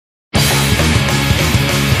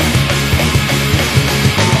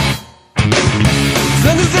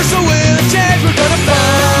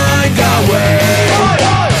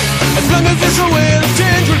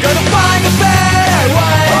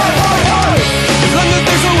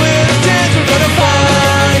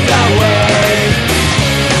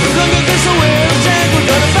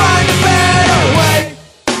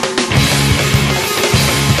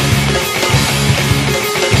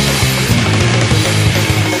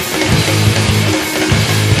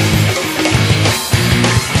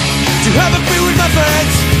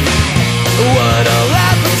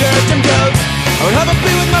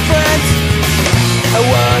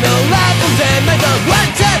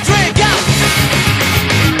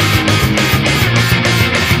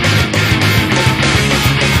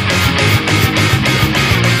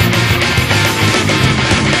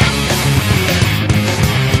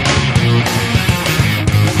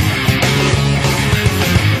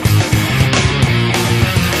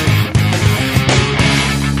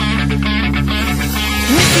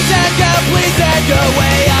time, go, please let go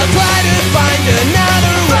away. I'll try to find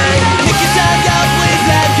another way. Take your time, go, please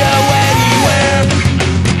let go anywhere.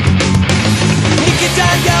 Take your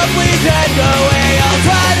time, go, please let go away. I'll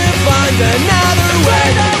try to find another way.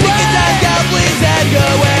 Take your time, go, please let go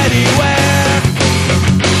anywhere.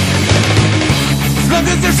 As long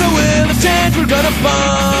as there's a will of change, we're gonna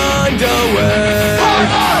find a way.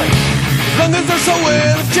 As long as there's a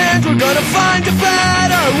will of change, we're gonna find a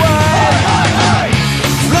better way.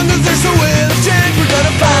 As long as there's a will